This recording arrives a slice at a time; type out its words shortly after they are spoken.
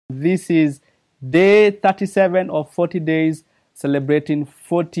This is day 37 of 40 days celebrating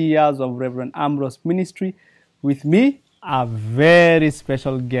 40 years of Reverend Ambrose ministry. With me, a very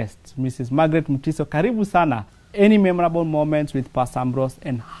special guest, Mrs. Margaret Mutiso. Karibu sana. Any memorable moments with Pastor Ambrose,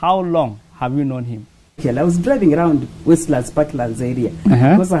 and how long have you known him? I was driving around Westlands, Parklands area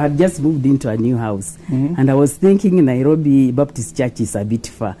because I had just moved into a new house. And I was thinking Nairobi Baptist Church is a bit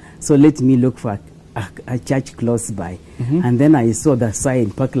far, so let me look for a church close by. And then I saw the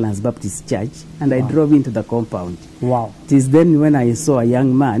sign, Parklands Baptist Church, and I drove into the compound. Wow. It is then when I saw a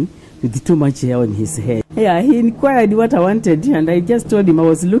young man with too much hair on his head. Yeah, he inquired what I wanted, and I just told him I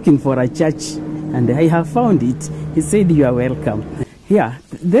was looking for a church, and I have found it. He said, "You are welcome." Yeah,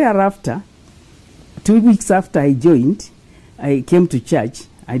 thereafter, 2 weeks after I joined, I came to church.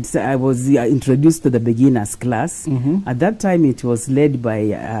 I was introduced to the beginners class. At that time, it was led by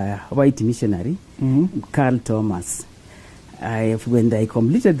a white missionary, Carl Thomas. When I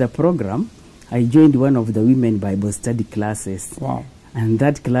completed the program, I joined one of the women Bible study classes. Wow. And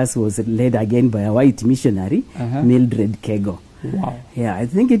that class was led again by a white missionary, Mildred Kego. Wow. Yeah, I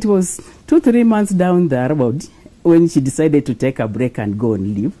think it was 2-3 months down the road when she decided to take a break and go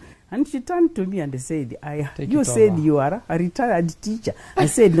and leave. And she turned to me and said, "You said you are a retired teacher." I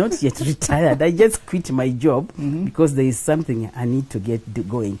said, "Not yet retired. I just quit my job because there is something I need to get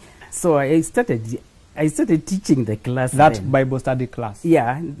going." So I started teaching the class. That then. Bible study class?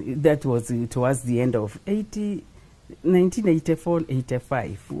 Yeah, that was towards the end of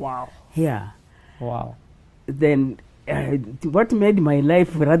 1984-85. Wow. Yeah. Wow. Then what made my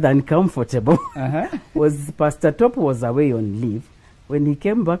life rather uncomfortable was Pastor Top was away on leave. When he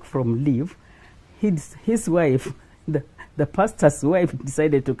came back from leave, his wife, the pastor's wife,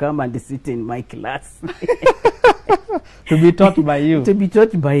 decided to come and sit in my class. To be taught by you? To be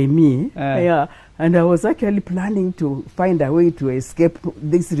taught by me, yeah. And I was actually planning to find a way to escape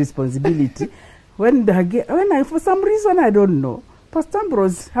this responsibility. when for some reason, I don't know, Pastor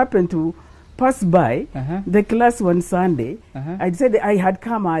Ambrose happened to pass by the class one Sunday. I said I had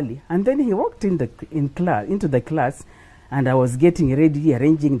come early, and then he walked into the class, and I was getting ready,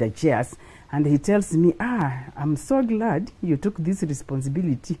 arranging the chairs, and he tells me, "I'm so glad you took this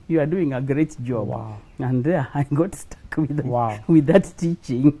responsibility. You are doing a great job." Wow. And there I got stuck with, wow. with that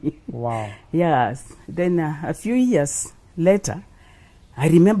teaching. Wow. Yes. Then a few years later, I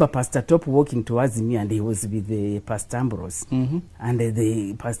remember Pastor Top walking towards me, and he was with Pastor Ambrose. And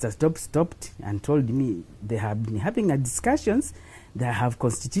the Pastor Top stopped and told me they have been having a discussions. They have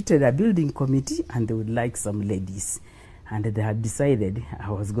constituted a building committee, and they would like some ladies. And they had decided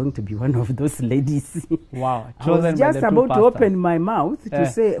I was going to be one of those ladies. Wow. I was just about to open my mouth to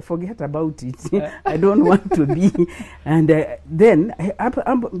say, forget about it. I don't want to be. And then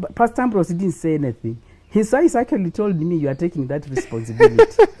Pastor Ambrose didn't say anything. His eyes actually told me, "You are taking that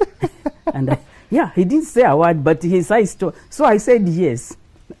responsibility." And he didn't say a word, but his eyes told. So I said, "Yes,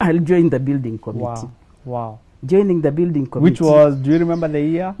 I'll join the building committee." Wow. Wow. Joining the building committee. Which was, do you remember the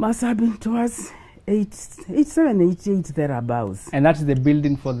year? Must have been towards 87, 88, thereabouts. And that's the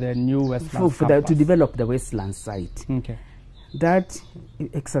building for the new Westlands campus. To develop the Westlands site. Okay. That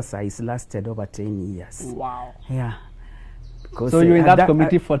exercise lasted over 10 years. Wow. Yeah. Because so you were in that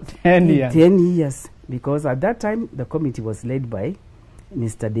committee for 10 years? 10 years. Because at that time, the committee was led by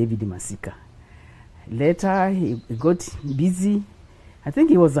Mr. David Masika. Later, he got busy. I think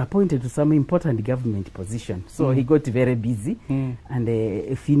he was appointed to some important government position. So he got very busy, and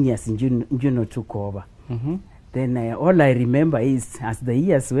Phineas Juno took over. Then all I remember is, as the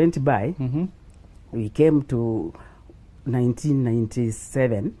years went by, we came to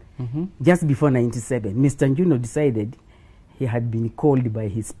 1997. Just before 97, Mr. Juno decided he had been called by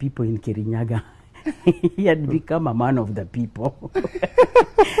his people in Kirinyaga. He had become a man of the people.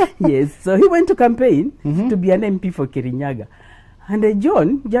 Yes, so he went to campaign to be an MP for Kirinyaga. And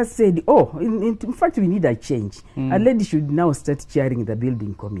John just said, in fact, we need a change. A lady should now start chairing the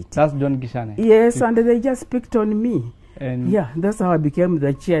building committee. That's John Gishane? Yes, and they just picked on me. And yeah, that's how I became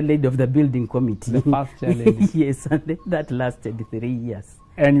the chair lady of the building committee. The first chair lady. Yes, and that lasted 3 years.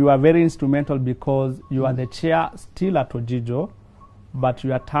 And you are very instrumental because you are the chair still at Ojijo, but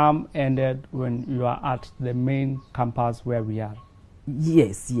your term ended when you are at the main campus where we are.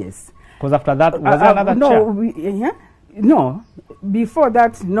 Yes, yes. Because after that, was there another chair? No, before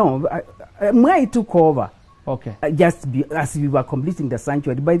that, no. I took over. Okay. As we were completing the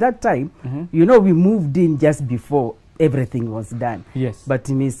sanctuary. By that time, we moved in just before everything was done. Yes. But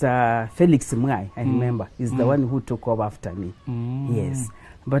Mr. Felix Mwai, I remember, is the one who took over after me. Yes.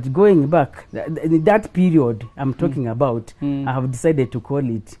 But going back, that period I'm talking about, I have decided to call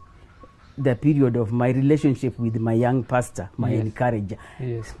it the period of my relationship with my young pastor, my Yes. encourager.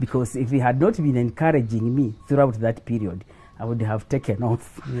 Yes. Because if he had not been encouraging me throughout that period, I would have taken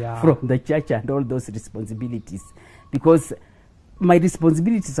off Yeah. from the church and all those responsibilities. Because my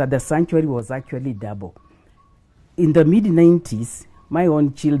responsibilities at the sanctuary was actually double. In the mid-90s, my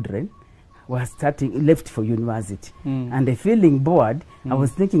own children were left for university. And feeling bored, I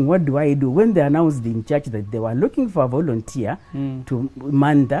was thinking, what do I do? When they announced in church that they were looking for a volunteer to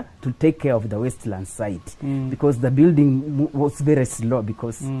Manda to take care of the Westland site, because the building was very slow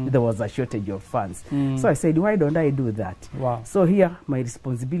because there was a shortage of funds. So I said, why don't I do that? Wow. So here, my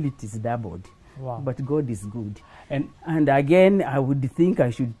responsibilities doubled. Wow. But God is good. And And again, I would think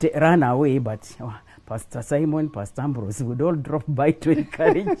I should run away, but Pastor Simon, Pastor Ambrose would all drop by to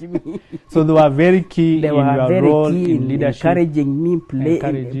encourage me. so they were very key They in were your very role key in leadership. encouraging me,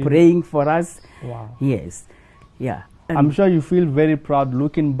 Encouraging. praying for us. Wow. Yes, yeah. And I'm sure you feel very proud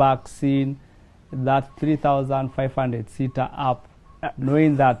looking back, seeing that 3,500 seater up,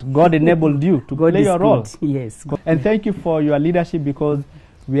 knowing that God enabled you to God play is your role. good. Yes. And thank you for your leadership, because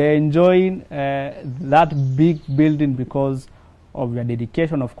we are enjoying that big building because of your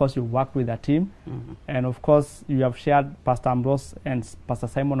dedication. Of course, you worked with a team, and of course, you have shared. Pastor Ambrose and Pastor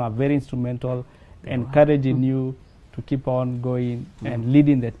Simon are very instrumental, encouraging you to keep on going and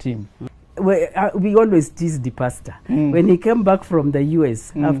leading the team. We always tease the pastor. When he came back from the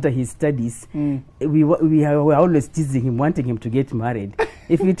US after his studies, we were always teasing him, wanting him to get married.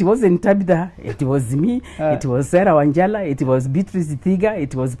 If it wasn't Tabitha, it was me, it was Sarah Wanjala, it was Beatrice Thiga,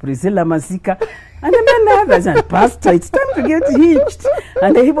 it was Priscilla Masika, and many others. And Pastor, it's time to get hitched.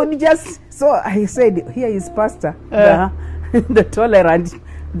 And he would just, so I said, here is Pastor, the tolerant,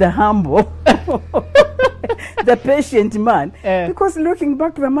 the humble, the patient man. Because looking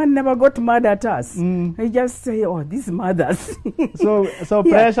back, the man never got mad at us. He just say, oh, these mothers. So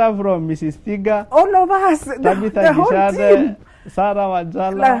pressure from Mrs. Thiga, all of us, the whole team. Sarah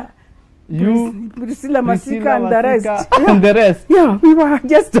Wanjala, you, Priscilla Masika and the rest. And the rest. Yeah, we were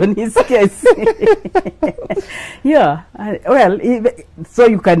just on his case. Yeah, well, so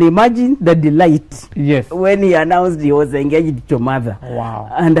you can imagine the delight. Yes. When he announced he was engaged to mother. Wow.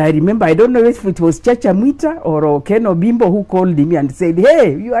 And I remember, I don't know if it was Chacha Mwita or Ken Obimbo who called me and said,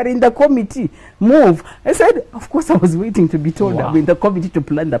 hey, you are in the committee, move. I said, of course, I was waiting to be told. Wow. I'm in the committee to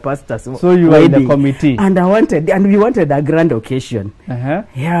plan the pastor's So you were in the committee. And we wanted a grand occasion.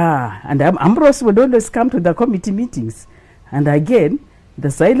 Yeah, and Ambrose would always come to the committee meetings. And again, the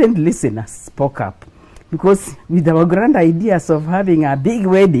silent listener spoke up. Because with our grand ideas of having a big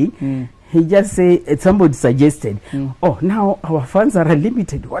wedding, he just said, somebody suggested, oh, now our funds are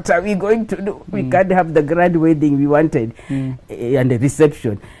limited. What are we going to do? We can't have the grand wedding we wanted and the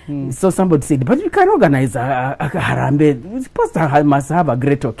reception. So somebody said, but we can organize a harambe. Pastor must have a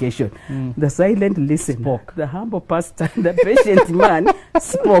great occasion. The silent listener spoke. The humble pastor, the patient man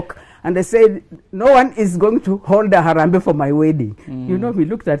spoke. And they said, no one is going to hold a harambe for my wedding. You know, we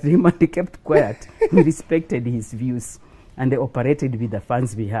looked at him and he kept quiet. We respected his views. And they operated with the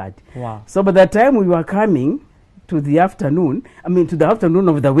funds we had. Wow. So by the time we were coming to the afternoon, to the afternoon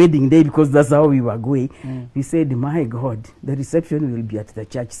of the wedding day, because that's how we were going, we said, my God, the reception will be at the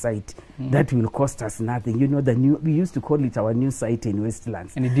church site. That will cost us nothing. You know, we used to call it our new site in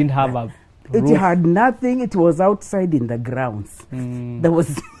Westlands. And it didn't have a It roof. had nothing. It was outside in the grounds. There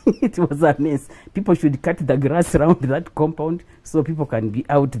was it was a mess. People should cut the grass around that compound so people can be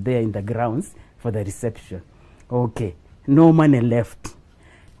out there in the grounds for the reception. Okay, no money left.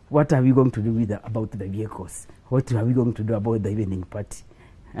 What are we going to do about the vehicles? What are we going to do about the evening party?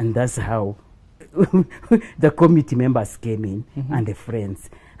 And that's how the committee members came in and the friends.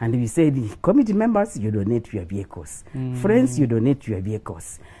 And we said, committee members, you donate your vehicles. Friends, you donate your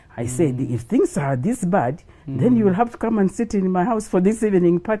vehicles. I said, if things are this bad, then you will have to come and sit in my house for this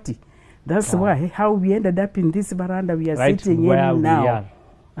evening party. That's how we ended up in this veranda we are sitting in now.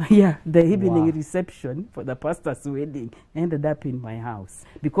 Yeah, the evening reception for the pastor's wedding ended up in my house.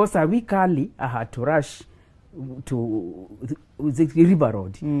 Because a week early, I had to rush to River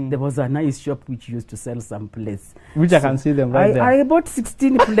Road. There was a nice shop which used to sell some plates. Which I can see them right there. I bought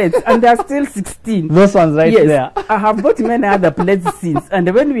 16 plates and there are still 16. Those ones right there. I have bought many other plates since.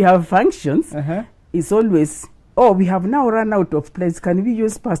 And when we have functions, it's always, oh, we have now run out of plates. Can we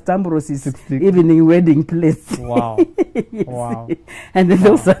use Pastor Ambrose's evening wedding plates? Wow. Yes. Wow. And then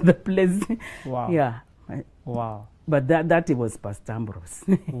those are the plates. Wow. Yeah. Wow. But that was Pastor Ambrose.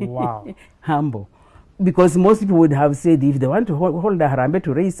 Wow. Humble. Because most people would have said, if they want to hold a harambe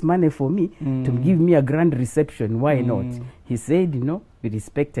to raise money for me, to give me a grand reception, why not? He said, we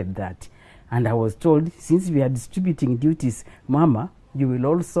respected that. And I was told, since we are distributing duties, Mama, you will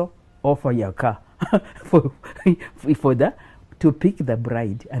also offer your car to pick the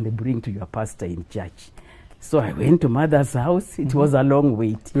bride and bring to your pastor in church. So I went to mother's house. It was a long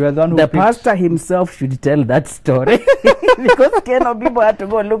wait. You were the one who the picked. pastor himself should tell that story because Kenya people had to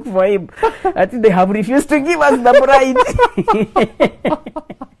go look for him. I think they have refused to give us the bride.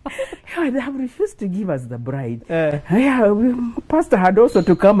 They have refused to give us the bride. Pastor had also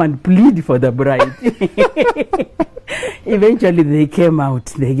to come and plead for the bride. Eventually they came out.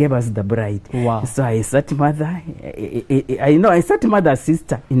 They gave us the bride. Wow. So I sat mother. I sat mother's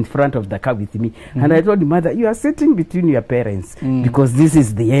sister in front of the car with me. And I told mother, you are sitting between your parents because this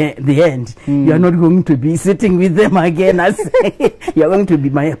is the end. You are not going to be sitting with them again. As you are going to be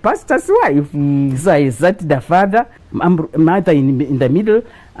my pastor's wife. So I sat the father, mother in the middle,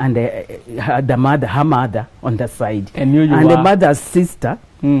 and her mother on the side. And the mother's sister,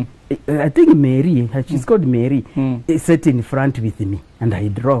 I think Mary, she's called Mary, sat in front with me. And I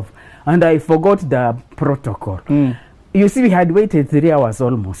drove. And I forgot the protocol. You see, we had waited 3 hours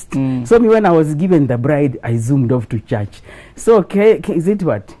almost. So when I was given the bride, I zoomed off to church. So is it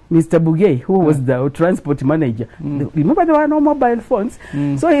what? Mr. Bugay, who was the transport manager, remember there were no mobile phones?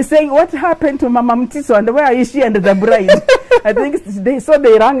 So he's saying, what happened to Mama Mtiso and where is she and the bride? I think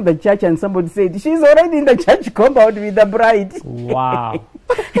they rang the church and somebody said, she's already in the church compound with the bride. Wow.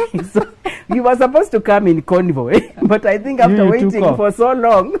 So you were supposed to come in convoy, but I think after waiting for so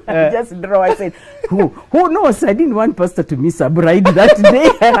long, I just drove. I said, who knows? I didn't want pastor to miss a bride that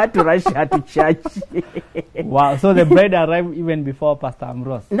day. I had to rush her to church. Wow. So the bride arrived even before Pastor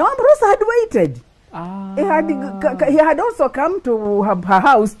Ambrose? No, Ambrose had waited. He had also come to her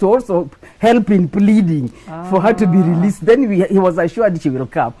house to also help in pleading for her to be released. Then he was assured she will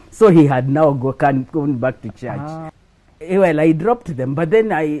come. So he had now gone back to church. Well, I dropped them, but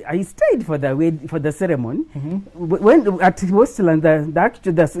then I stayed for the ceremony. When at Westlands,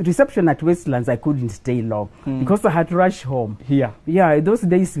 the reception at Westlands, I couldn't stay long because I had to rush home. Yeah, those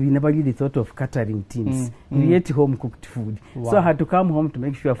days we never really thought of catering teams. We ate home cooked food, so I had to come home to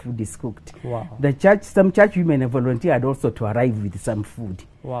make sure food is cooked. Some church women volunteered also to arrive with some food.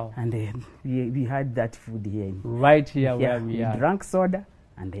 And we had that food here. Right here where we are. We drank soda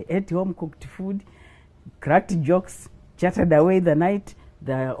and they ate home cooked food, cracked jokes, chatted away the night.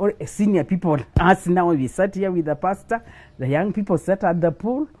 The senior people, us now, we sat here with the pastor. The young people sat at the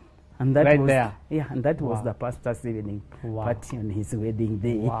pool. And that was there. Yeah, and that was the pastor's evening party on his wedding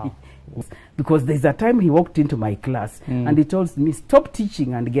day. Because there's a time he walked into my class and he told me, stop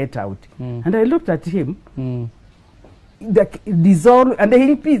teaching and get out. And I looked at him, dissolve, and he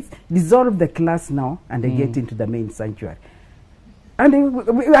repeats, dissolve the class now and get into the main sanctuary. And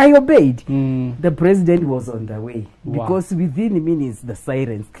I obeyed. The president was on the way because within minutes the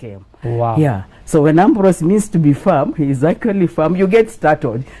sirens came. Yeah. So when Ambrose means to be firm, he is actually firm. You get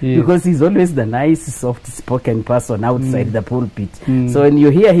startled because he's always the nice, soft-spoken person outside the pulpit. So when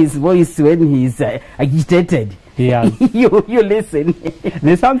you hear his voice when he's agitated, you listen.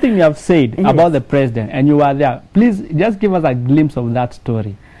 There's something you have said about the president, and you were there. Please just give us a glimpse of that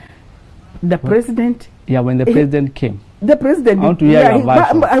story. The president? Yeah, when the president came. The president. I want to hear your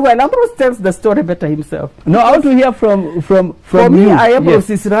version. Well, Ambrose tells the story better himself. No, I want to hear from For me, Ambrose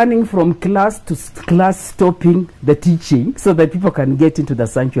is running from class to class, stopping the teaching so that people can get into the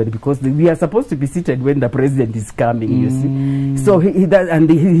sanctuary because we are supposed to be seated when the president is coming, you see. So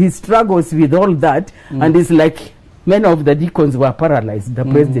he struggles with all that, and it's like many of the deacons were paralyzed. The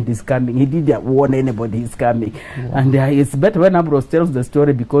president is coming. He didn't warn anybody he's coming. And it's better when Ambrose tells the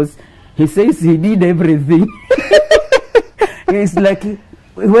story because he says he did everything. It's like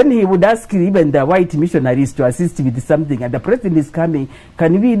when he would ask even the white missionaries to assist with something and the president is coming,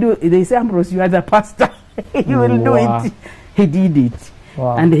 can we do? They say, Ambrose, you are the pastor. You will do it. He did it.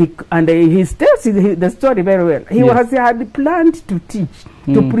 And he tells the story very well. He had planned to teach,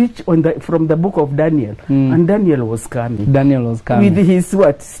 to preach from the book of Daniel. And Daniel was coming. With his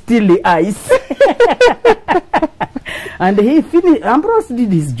steely eyes. And he finished. Ambrose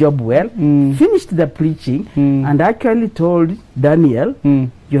did his job well, finished the preaching, and actually told Daniel,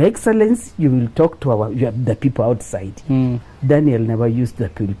 Your Excellency, you will talk to the people outside. Daniel never used the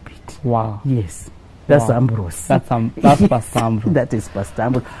pulpit. Yes. That's Ambrose. That's Pastor Ambrose. That is Pastor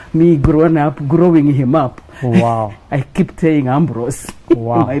Ambrose. Me growing him up Wow. I keep saying Ambrose,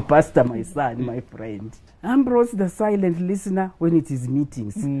 Wow. my pastor, my son, my friend. Ambrose, the silent listener when it is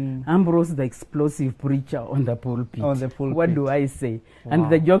meetings. Ambrose, the explosive preacher on the pulpit. On the pulpit. What do I say? Wow. And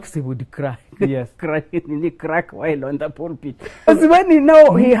the jokes he would crack. Yes. crack while on the pulpit. Because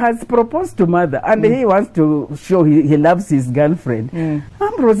when he has proposed to mother and he wants to show he loves his girlfriend,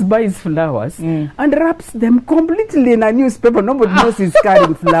 Ambrose buys flowers and wraps them completely in a newspaper. Nobody knows he's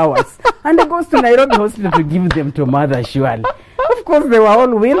carrying flowers. And he goes to Nairobi Hospital to give them to mother, surely. Of course, they were all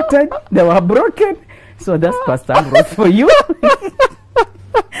wilted. They were broken. So that's Pastor Ambrose for you.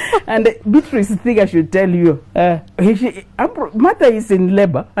 And Beatrice think I should tell you, Martha is in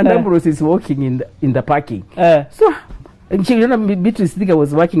labor and Ambrose is working in the parking. So, and she, Beatrice think I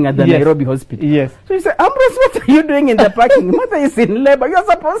was working at the Nairobi Hospital. Yes. So she said, Ambrose, what are you doing in the parking? Martha is in labor. You're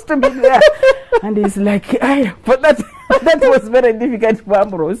supposed to be there. And he's like, but that was very difficult for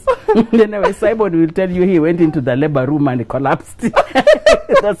Ambrose. Then Simon will tell you he went into the labor room and collapsed.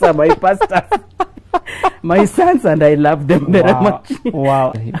 Those are my pastors. My sons, and I love them very much.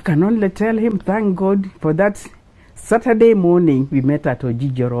 Wow. I can only tell him, thank God for that Saturday morning we met at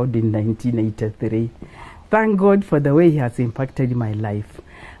Ojiji Road in 1983. Thank God for the way he has impacted my life.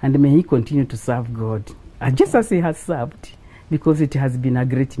 And may he continue to serve God, just as he has served, because it has been a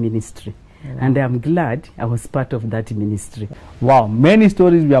great ministry. And I'm glad I was part of that ministry. Wow, many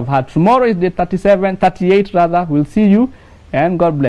stories we have had. Tomorrow is day 38 rather. We'll see you, and God bless.